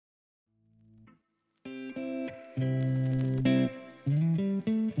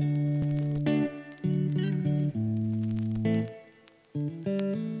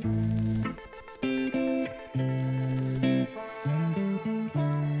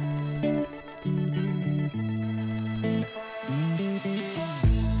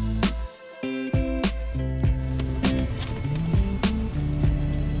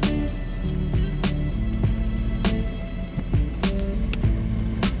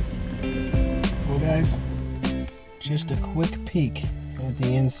guys, just a quick peek at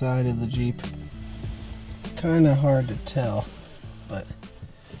the inside of the Jeep. Kind of hard to tell, but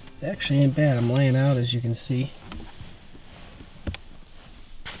it actually ain't bad. I'm laying out, as you can see.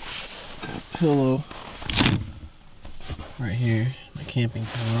 Got a pillow right here, my camping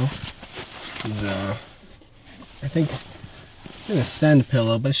pillow. This is, I think it's an Ascend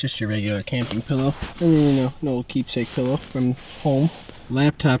pillow, but it's just your regular camping pillow. And then, you know, an old keepsake pillow from home.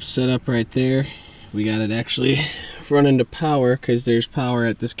 Laptop's set up right there. We got it actually running to power because there's power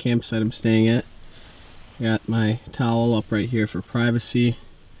at this campsite I'm staying at. Got my towel up right here for privacy.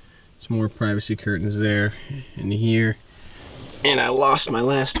 Some more privacy curtains there and here. And I lost my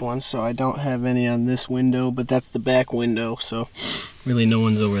last one, so I don't have any on this window, but that's the back window, so really no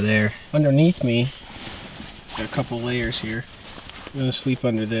one's over there. Underneath me, got a couple layers here. I'm gonna sleep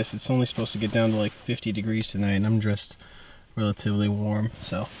under this. It's only supposed to get down to like 50 degrees tonight, and I'm dressed relatively warm,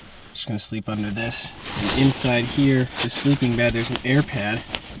 so I'm just gonna sleep under this. And inside here, this sleeping bag, there's an air pad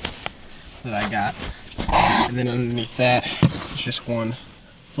that I got. And then underneath that, it's just one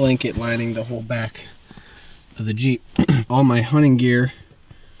blanket lining the whole back of the Jeep. All my hunting gear,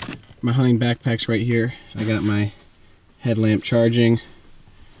 my hunting backpack's right here. I got my headlamp charging.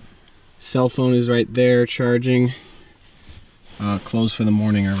 Cell phone is right there charging. Clothes for the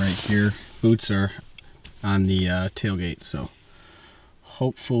morning are right here. Boots are on the tailgate, so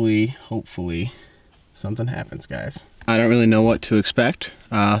hopefully something happens, guys. I don't really know what to expect.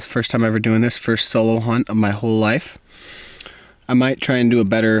 First time ever doing this, first solo hunt of my whole life. I might try and do a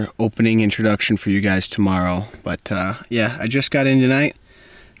better opening introduction for you guys tomorrow, but yeah, I just got in tonight.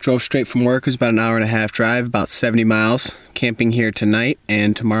 Drove straight from work. It was about an hour and a half drive, about 70 miles. Camping here tonight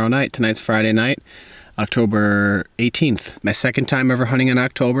and tomorrow night. Tonight's Friday night, October 18th. My second time ever hunting in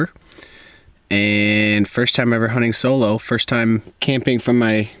October. And first time ever hunting solo. First time camping from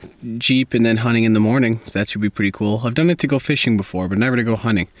my Jeep and then hunting in the morning. So that should be pretty cool. I've done it to go fishing before, but never to go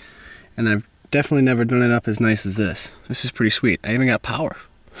hunting. And I've definitely never done it up as nice as this. This is pretty sweet. I even got power.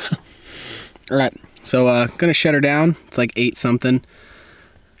 Alright, so gonna shut her down. It's like 8 something.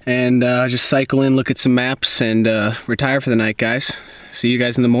 And just cycle in, look at some maps, and retire for the night, guys. See you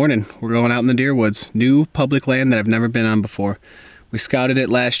guys in the morning. We're going out in the deer woods. New public land that I've never been on before. We scouted it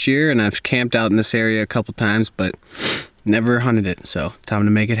last year, and I've camped out in this area a couple times, but never hunted it, so time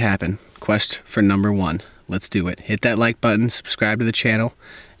to make it happen. Quest for #1. Let's do it. Hit that like button, subscribe to the channel,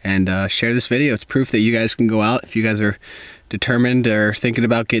 and share this video. It's proof that you guys can go out if you guys are determined or thinking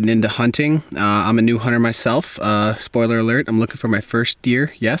about getting into hunting. I'm a new hunter myself. Spoiler alert, I'm looking for my first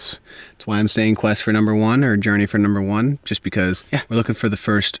deer. Yes, that's why I'm saying quest for #1 or journey for #1, just because, yeah, we're looking for the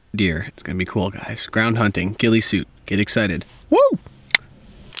first deer. It's gonna be cool, guys. Ground hunting, ghillie suit. Get excited. Woo!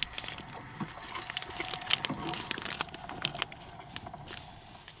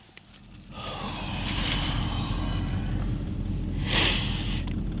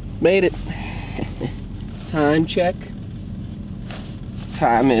 Made it. Time check.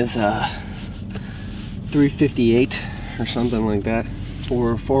 Time is 3:58 or something like that,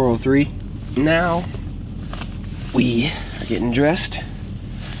 or 4:03. Now we are getting dressed.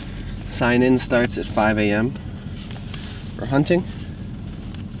 Sign in starts at 5 a.m. for hunting.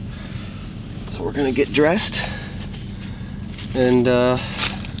 So we're gonna get dressed and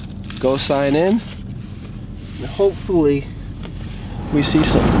go sign in. And hopefully we see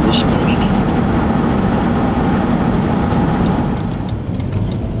something this morning.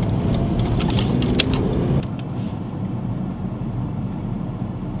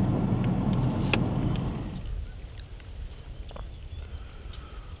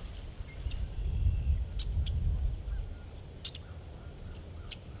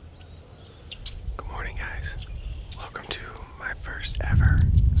 Good morning, guys. Welcome to my first ever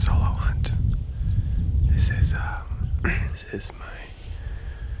solo hunt. This is my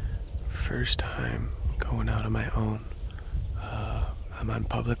first time going out on my own. I'm on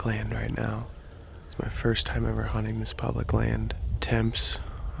public land right now. It's my first time ever hunting this public land. Temps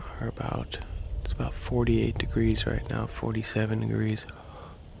are it's about 48 degrees right now, 47 degrees.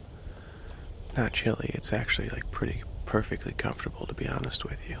 It's not chilly, it's actually like pretty perfectly comfortable, to be honest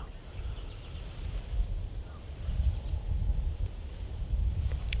with you.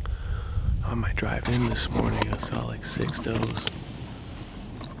 On my drive in this morning, I saw like 6 does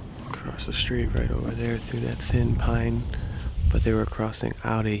across the street right over there through that thin pine, but they were crossing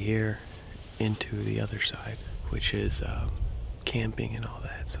out of here into the other side, which is camping and all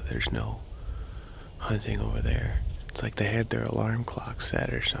that, so there's no hunting over there. It's like they had their alarm clock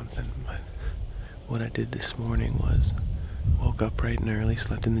set or something. But what I did this morning was woke up bright and early,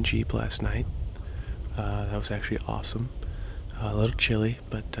 slept in the Jeep last night. That was actually awesome. A little chilly,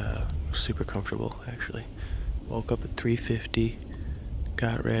 but super comfortable actually. Woke up at 3:50,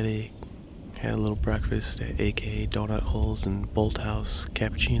 got ready, had a little breakfast at aka Donut Holes and Bolt House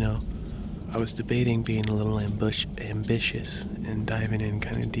cappuccino. I was debating being a little ambitious and diving in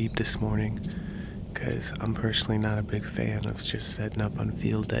kind of deep this morning, because I'm personally not a big fan of just setting up on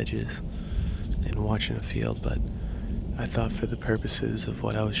field edges and watching a field, but I thought for the purposes of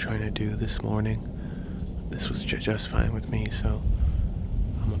what I was trying to do this morning, this was just fine with me. So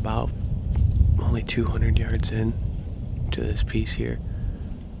I'm about only 200 yards in to this piece here,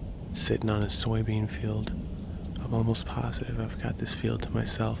 sitting on a soybean field. I'm almost positive I've got this field to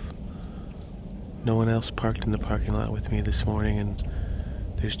myself. No one else parked in the parking lot with me this morning, and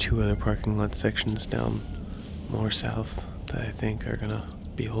there's 2 other parking lot sections down more south that I think are gonna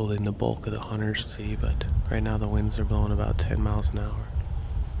be holding the bulk of the hunters. See, but right now the winds are blowing about 10 miles an hour.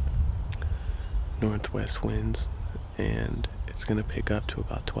 Northwest winds, and it's gonna pick up to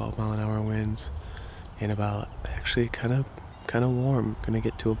about 12-mile-an-hour winds, and about actually kind of warm. Gonna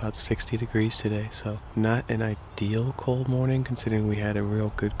get to about 60 degrees today, so not an ideal cold morning considering we had a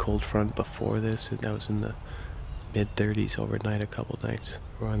real good cold front before this, and that was in the mid-30s overnight a couple nights.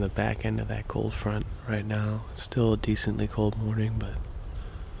 We're on the back end of that cold front right now. It's still a decently cold morning, but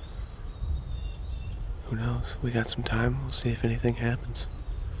who knows? We got some time. We'll see if anything happens.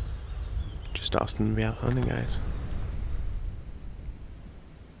 Just Austin to be out hunting, guys.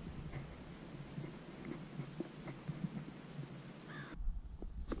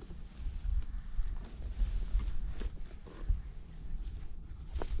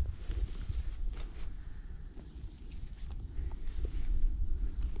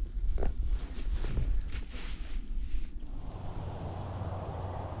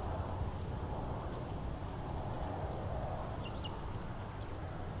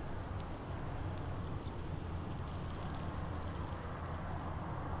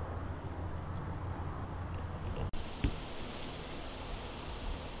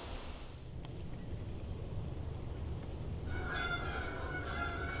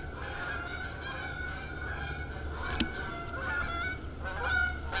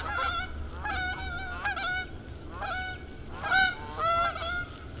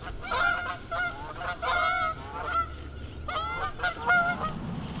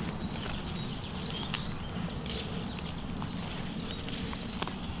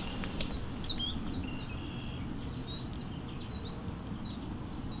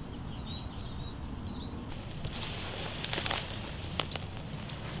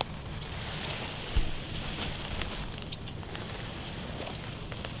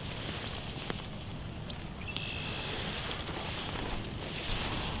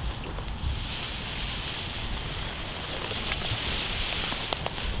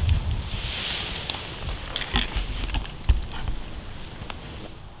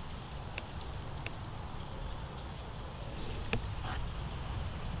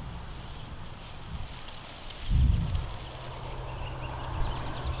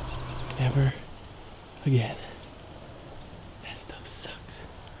 Never again. That stuff sucks.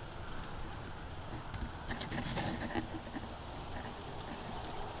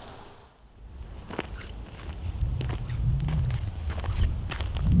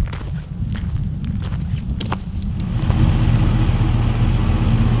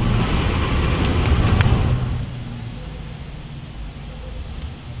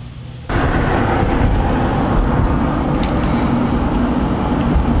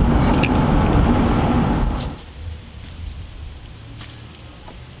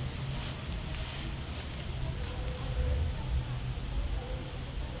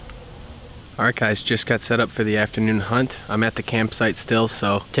 Alright guys, just got set up for the afternoon hunt. I'm at the campsite still,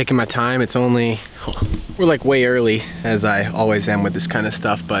 so taking my time. It's only, we're like way early, as I always am with this kind of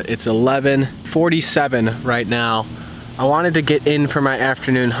stuff, but it's 11:47 right now. I wanted to get in for my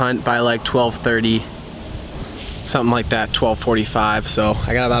afternoon hunt by like 12:30, something like that, 12:45. So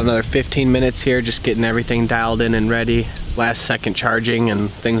I got about another 15 minutes here, just getting everything dialed in and ready. Last second charging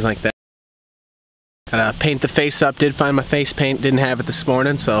and things like that. Gotta paint the face up. Did find my face paint, didn't have it this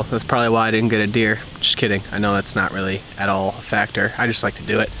morning, so that's probably why I didn't get a deer. Just kidding. I know that's not really at all a factor. I just like to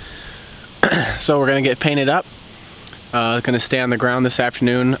do it. So we're gonna get painted up. Gonna stay on the ground this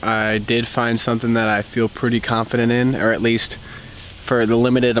afternoon. I did find something that I feel pretty confident in, or at least for the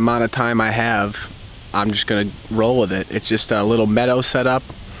limited amount of time I have, I'm just gonna roll with it. It's just a little meadow setup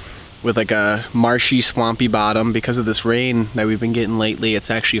with like a marshy, swampy bottom. Because of this rain that we've been getting lately,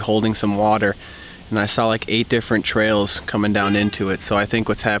 it's actually holding some water. And I saw like 8 different trails coming down into it. So I think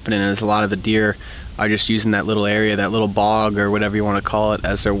what's happening is a lot of the deer are just using that little area, that little bog or whatever you want to call it,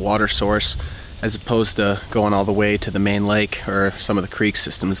 as their water source. as opposed to going all the way to the main lake or some of the creek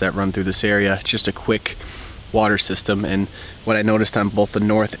systems that run through this area. It's just a quick water system. And what I noticed on both the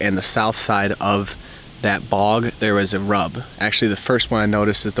north and the south side of that bog, there was a rub. Actually, the first one I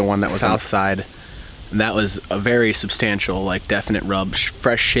noticed is the one that was south side. And that was a very substantial, like, definite rub.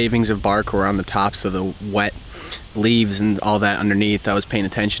 Fresh shavings of bark were on the tops of the wet leaves and all that underneath. I was paying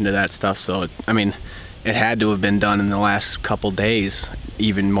attention to that stuff, so I mean, it had to have been done in the last couple days,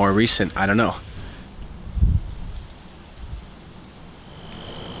 even more recent, I don't know.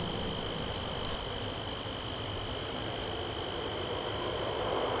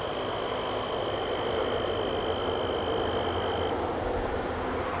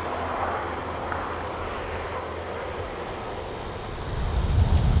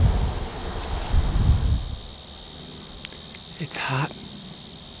 It's hot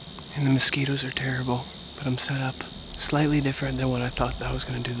and the mosquitoes are terrible, but I'm set up slightly different than what I thought I was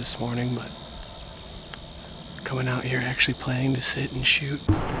going to do this morning, but coming out here actually planning to sit and shoot.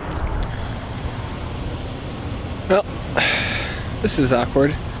 Well, this is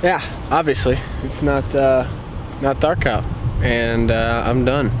awkward. Yeah, obviously it's not dark out, and I'm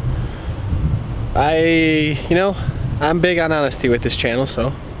done. You know, I'm big on honesty with this channel,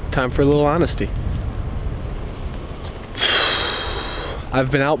 so time for a little honesty. I've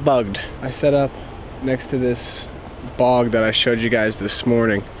been out bugged. I set up next to this bog that I showed you guys this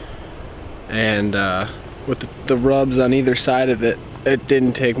morning, and with the rubs on either side of it, it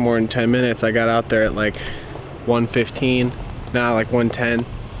didn't take more than 10 minutes. I got out there at like 1:15, now like 1:10,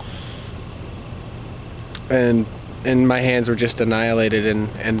 and my hands were just annihilated,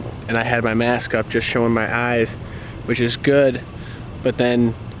 and I had my mask up just showing my eyes, which is good, but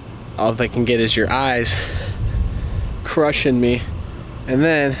then all they can get is your eyes crushing me. And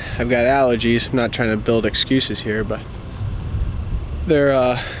then I've got allergies. I'm not trying to build excuses here, but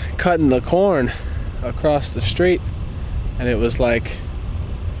they're cutting the corn across the street, and it was like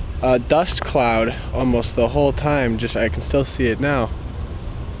a dust cloud almost the whole time. Just, I can still see it now.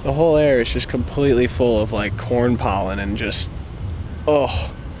 The whole air is just completely full of like corn pollen, and just,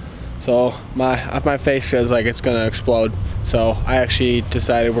 oh. So my face feels like it's gonna explode. So I actually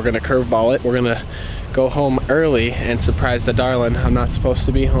decided we're gonna curveball it. We're gonna go home early and surprise the darling. I'm not supposed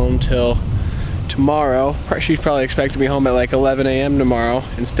to be home till tomorrow. She's probably expecting me home at like 11 a.m. tomorrow.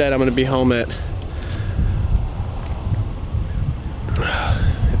 Instead, I'm gonna be home at,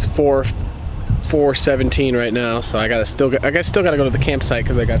 it's 4:17 right now, so I still gotta go to the campsite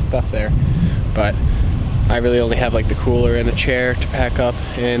because I got stuff there. But I really only have like the cooler and a chair to pack up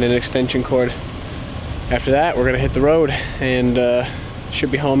and an extension cord. After that, we're gonna hit the road, and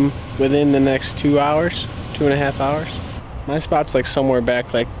should be home within the next 2 hours, 2.5 hours. My spot's like somewhere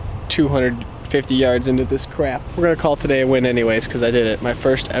back like 250 yards into this crap. We're gonna call today a win anyways, because I did it. My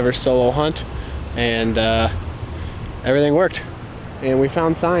first ever solo hunt, and everything worked. And we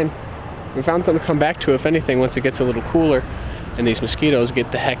found sign. We found something to come back to, if anything, once it gets a little cooler and these mosquitoes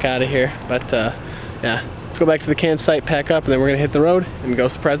get the heck out of here. But yeah, let's go back to the campsite, pack up, and then we're gonna hit the road and go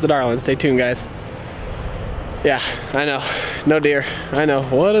surprise the darling. Stay tuned, guys. Yeah, I know. No deer. I know.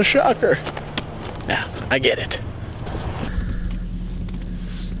 What a shocker. Yeah, I get it.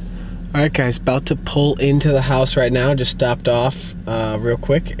 Alright guys, about to pull into the house right now. Just stopped off real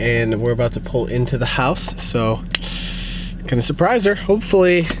quick, and we're about to pull into the house. So, gonna surprise her.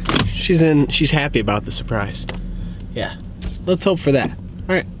 Hopefully she's happy about the surprise. Yeah, let's hope for that.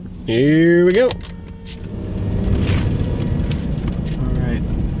 Alright, here we go. Alright,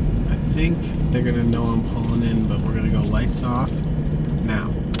 I think they're gonna know I'm pulling in, but we're gonna go lights off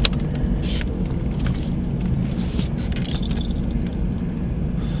now.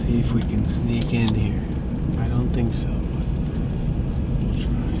 See if we can sneak in here. I don't think so, but we'll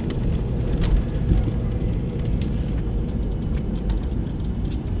try.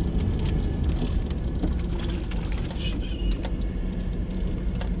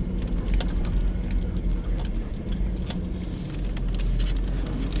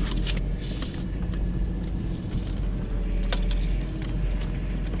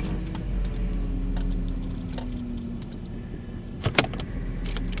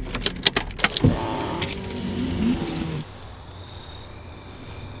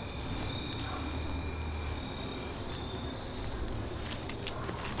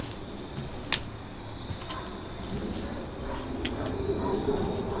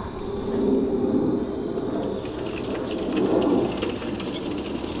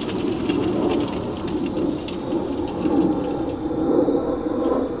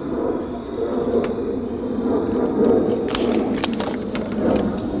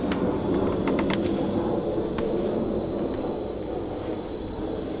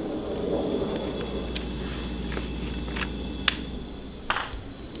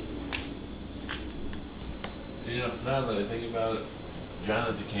 You know, now that I think about it, John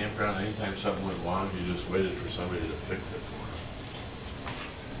at the campground, anytime something went wrong, he just waited for somebody to fix it for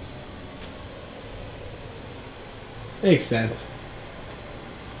him. Makes sense.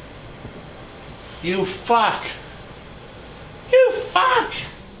 You fuck! You fuck!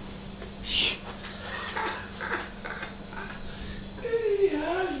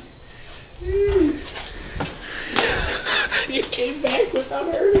 You came back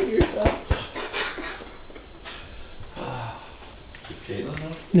without hurting yourself. Is Caitlin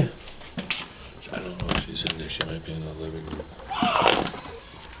up? No. I don't know if she's in there. She might be in the living room.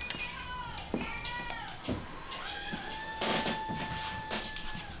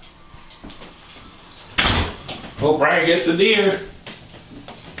 Oh, Brian gets a deer.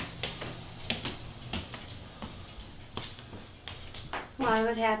 Why?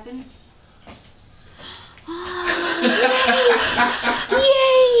 What happened?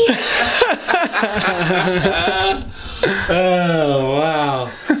 Oh, wow.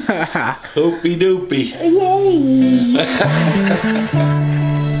 Hoopy doopy. Yay!